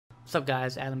What's up,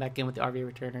 guys? Adam back in with the RV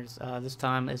Returners. This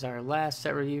time is our last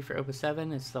set review for Opus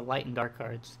VII. It's the light and dark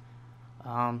cards.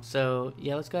 So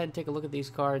yeah, let's go ahead and take a look at these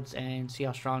cards and see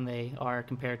how strong they are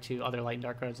compared to other light and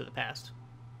dark cards of the past.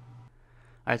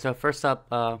 Alright, so first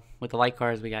up with the light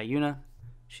cards, we got Yuna.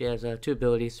 She has two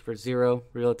abilities. For 0,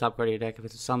 reveal the top card of your deck. If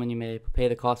it's a summon, you may pay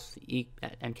the cost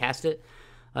and cast it.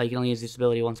 You can only use this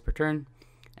ability once per turn.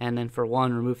 And then for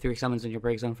 1, remove 3 summons in your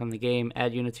break zone from the game.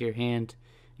 Add Yuna to your hand.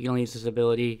 You can only use this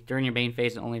ability during your main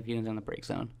phase and only if Yuna's in the break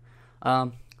zone.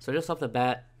 So just off the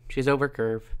bat, she's over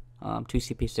curve. 2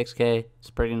 CP, 6k. It's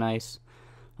pretty nice.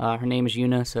 Her name is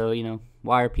Yuna, so,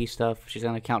 YRP stuff, she's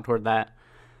going to count toward that.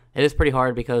 It is pretty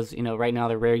hard because, right now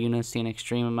the rare Yunas see an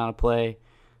extreme amount of play.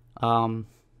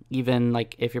 Even,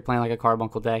 like, if you're playing, like, a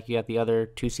Carbuncle deck, you got the other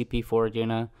 2 CP forward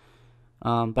Yuna.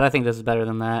 But I think this is better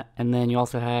than that. And then you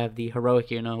also have the Heroic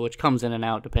Yuna, which comes in and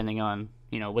out depending on,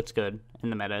 what's good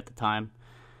in the meta at the time.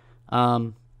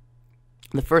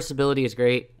 The first ability is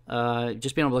great.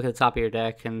 Just being able to look at the top of your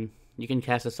deck, and you can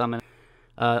cast a summon.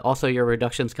 Also, your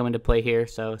reductions come into play here.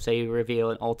 So, say you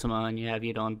reveal an Ultima and you have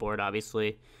Yuna on board,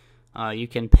 obviously. You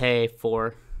can pay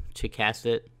 4 to cast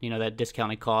it, that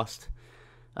discounted cost.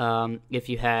 If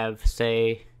you have,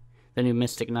 say, the new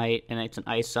Mystic Knight and it's an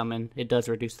ice summon, it does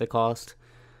reduce the cost.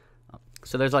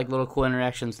 So there's like little cool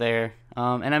interactions there.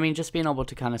 And I mean, just being able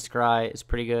to kind of scry is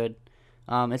pretty good.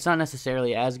 It's not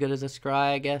necessarily as good as a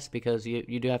scry, I guess, because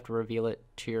you do have to reveal it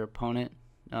to your opponent,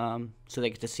 so they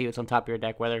get to see what's on top of your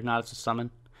deck, whether or not it's a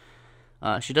summon.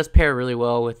 She does pair really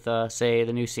well with, say,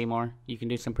 the new Seymour. You can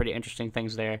do some pretty interesting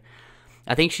things there.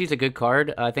 I think she's a good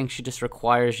card. I think she just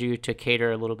requires you to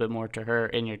cater a little bit more to her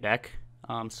in your deck.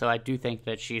 So I do think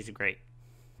that she's great.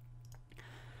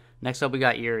 Next up, we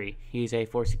got Yuri. He's a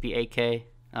 4 CP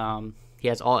 8k. He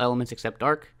has all elements except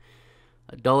dark.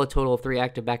 Dull a total of 3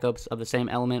 active backups of the same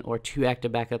element or 2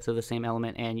 active backups of the same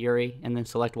element and Yuri, and then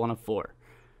select one of 4.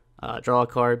 Draw a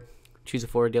card, choose a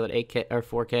forward, deal at 8k or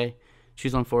 4k.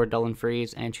 Choose one forward, dull and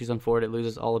freeze, and choose one forward, it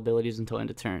loses all abilities until end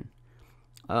of turn.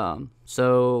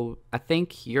 So I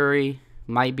think Yuri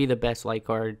might be the best light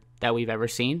card that we've ever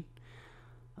seen.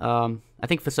 I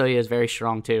think Fasolia is very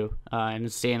strong too, and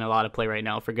is seeing a lot of play right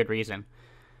now for good reason.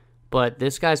 But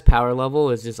this guy's power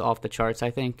level is just off the charts,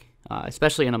 I think.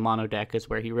 Especially in a mono deck is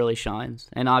where he really shines.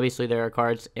 And obviously there are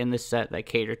cards in this set that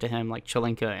cater to him, like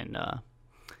Chelinka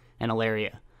and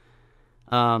Alaria.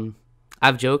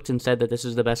 I've joked and said that this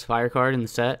is the best fire card in the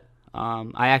set.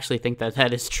 I actually think that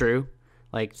that is true.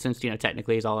 Like, since,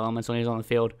 technically he's all elements when he's on the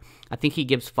field. I think he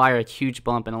gives fire a huge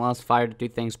bump and allows fire to do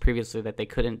things previously that they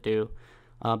couldn't do.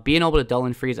 Being able to dull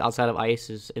and freeze outside of ice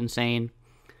is insane.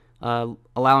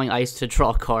 Allowing ice to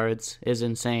draw cards is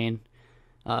insane.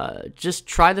 Just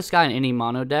try this guy in any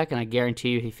mono deck, and I guarantee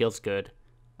you he feels good.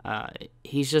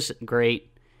 He's just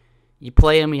great. You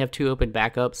play him, you have 2 open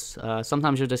backups.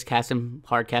 Sometimes you'll just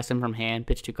hard cast him from hand,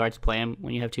 pitch 2 cards, play him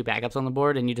when you have 2 backups on the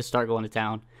board, and you just start going to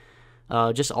town.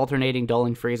 Just alternating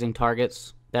dulling, freezing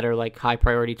targets that are like high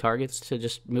priority targets to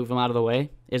just move them out of the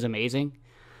way is amazing.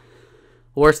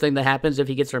 Worst thing that happens if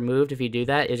he gets removed, if you do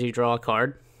that, is you draw a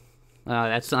card.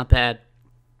 That's not bad.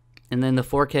 And then the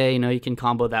 4K, you can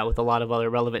combo that with a lot of other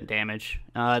relevant damage.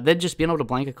 Then just being able to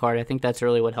blank a card, I think that's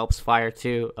really what helps fire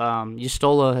too.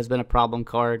 Yustola has been a problem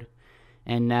card,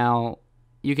 and now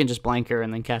you can just blank her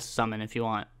and then cast a summon if you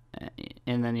want.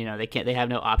 And then, they have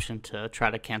no option to try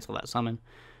to cancel that summon.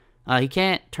 He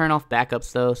can't turn off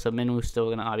backups though, so Minwu's still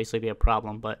going to obviously be a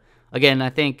problem. But again,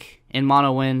 I think in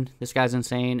mono wind, this guy's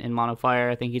insane. In mono fire,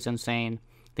 I think he's insane.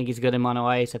 I think he's good in mono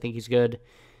ice. I think he's good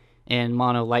in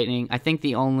mono lightning. I think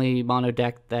the only mono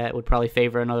deck that would probably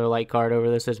favor another light card over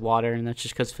this is water, and that's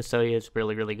just because Fasolia is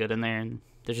really, really good in there, and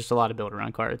there's just a lot of build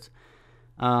around cards.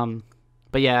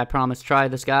 But yeah, I promise, try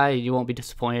this guy. You won't be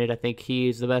disappointed. I think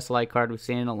he's the best light card we've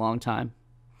seen in a long time.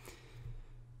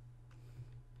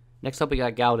 Next up, we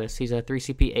got Gaudus. He's a 3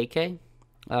 CP 8k.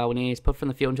 When he is put from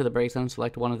the field into the break zone,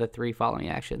 select one of the 3 following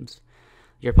actions.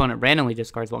 Your opponent randomly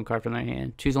discards 1 card from their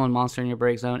hand. Choose 1 monster in your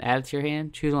break zone, add it to your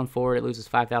hand. Choose 1 forward, it loses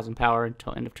 5,000 power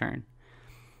until end of turn.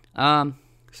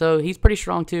 So he's pretty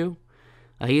strong too.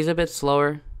 He's a bit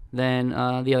slower than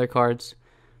the other cards,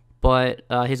 but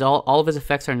all of his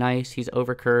effects are nice. He's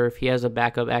over curve. He has a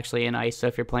backup actually in ice, so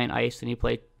if you're playing ice and you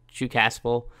play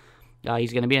Chukasful,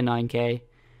 he's going to be a 9k.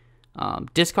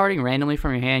 Discarding randomly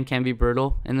from your hand can be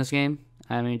brutal in this game.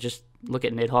 I mean, just look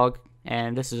at Nidhogg,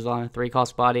 and this is on a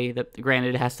 3-cost body.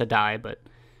 Granted, it has to die, but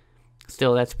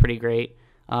still, that's pretty great.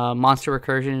 Monster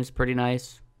Recursion is pretty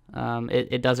nice.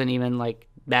 It doesn't even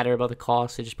matter about the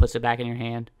cost. It just puts it back in your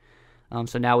hand.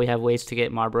 So now we have ways to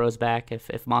get Marlboros back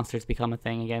if monsters become a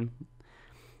thing again.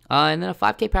 And then a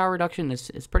 5k power reduction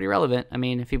is pretty relevant. I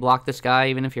mean, if you block this guy,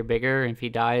 even if you're bigger, and if he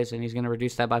dies and he's going to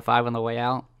reduce that by 5 on the way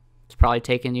out, it's probably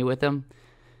taking you with him.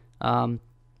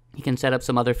 He can set up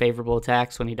some other favorable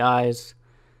attacks when he dies.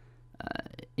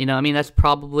 I mean, that's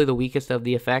probably the weakest of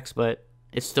the effects, but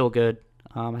it's still good.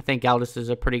 I think Galdus is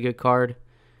a pretty good card.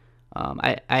 I'm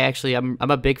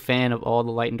a big fan of all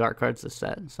the light and dark cards this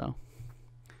set. So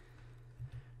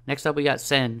next up we got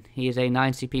Sen. He is a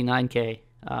 9 CP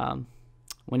 9k.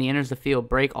 When he enters the field,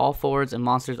 break all forwards and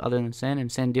monsters other than Sen,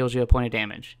 and Sen deals you a point of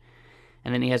damage.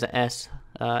 And then he has a S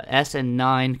and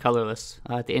 9 colorless.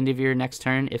 At the end of your next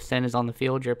turn, if Sen is on the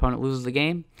field, your opponent loses the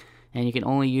game, and you can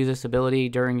only use this ability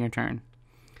during your turn.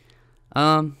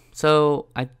 So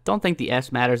I don't think the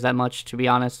S matters that much, to be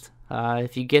honest.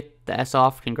 If you get the S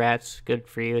off, congrats, good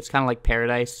for you. It's kind of like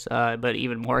Paradise, but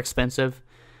even more expensive.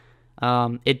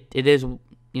 It is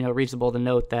reasonable to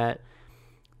note that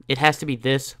it has to be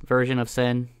this version of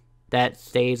Sen that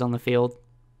stays on the field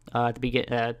at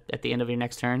the end of your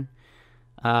next turn.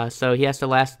 So he has to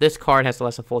last. This card has to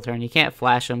last a full turn. You can't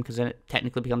flash him because then it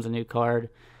technically becomes a new card.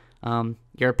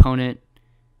 Your opponent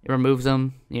removes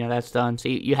him. That's done. So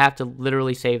you have to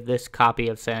literally save this copy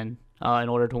of Sen in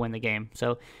order to win the game.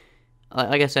 So,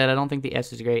 like I said, I don't think the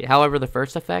S is great. However, the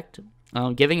first effect,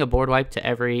 giving a board wipe to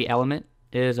every element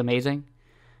is amazing,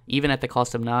 even at the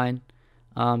cost of 9.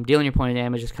 Dealing your point of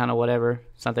damage is kind of whatever.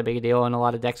 It's not that big a deal, and a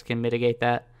lot of decks can mitigate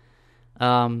that.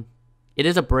 It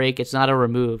is a break. It's not a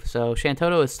remove. So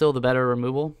Shantoto is still the better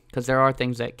removal because there are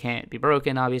things that can't be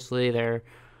broken, obviously. There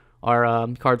are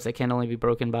cards that can only be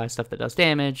broken by stuff that does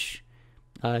damage,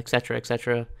 etc.,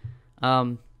 etc.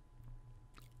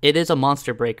 It is a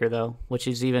monster breaker, though, which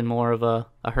is even more of a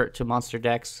hurt to monster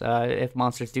decks. If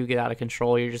monsters do get out of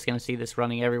control, you're just going to see this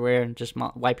running everywhere and just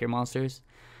wipe your monsters.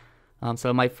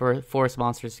 So it might force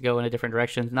monsters to go in a different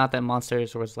direction. Not that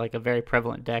monsters was like a very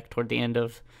prevalent deck toward the end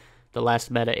of the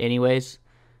last meta anyways.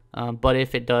 But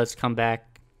if it does come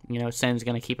back, Sen's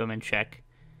going to keep them in check.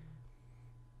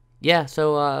 Yeah,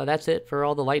 so that's it for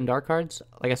all the light and dark cards.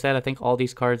 Like I said, I think all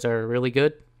these cards are really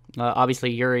good.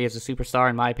 Obviously, Yuri is a superstar,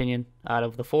 in my opinion, out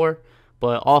of the 4.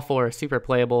 But all 4 are super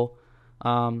playable.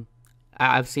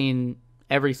 I've seen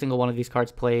every single one of these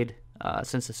cards played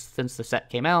since the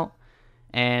set came out.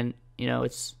 And,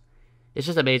 it's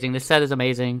just amazing. This set is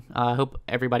amazing. I hope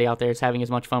everybody out there is having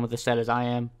as much fun with this set as I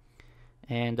am.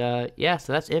 And, yeah,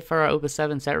 so that's it for our Opus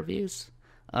 7 set reviews.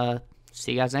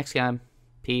 See you guys next time.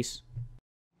 Peace.